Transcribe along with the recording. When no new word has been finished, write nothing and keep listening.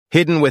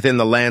Hidden within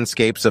the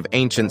landscapes of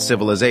ancient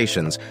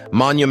civilizations,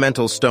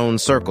 monumental stone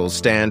circles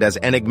stand as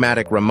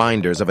enigmatic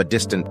reminders of a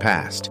distant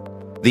past.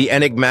 The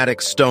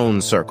enigmatic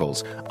stone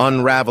circles,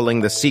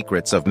 unraveling the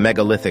secrets of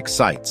megalithic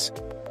sites.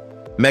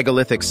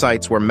 Megalithic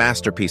sites were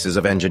masterpieces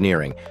of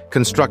engineering,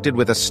 constructed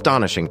with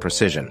astonishing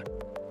precision.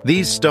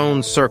 These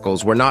stone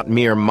circles were not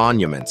mere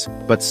monuments,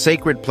 but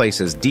sacred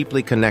places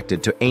deeply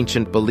connected to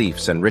ancient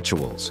beliefs and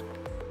rituals.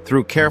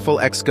 Through careful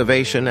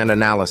excavation and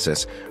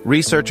analysis,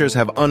 researchers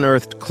have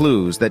unearthed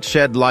clues that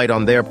shed light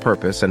on their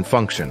purpose and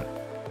function.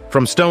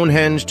 From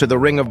Stonehenge to the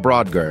Ring of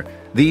Brodgar,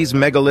 these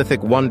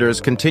megalithic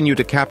wonders continue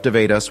to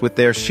captivate us with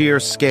their sheer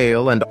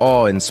scale and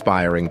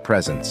awe-inspiring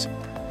presence.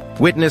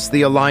 Witness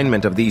the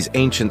alignment of these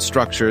ancient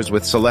structures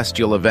with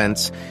celestial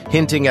events,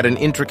 hinting at an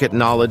intricate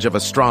knowledge of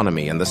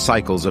astronomy and the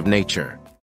cycles of nature.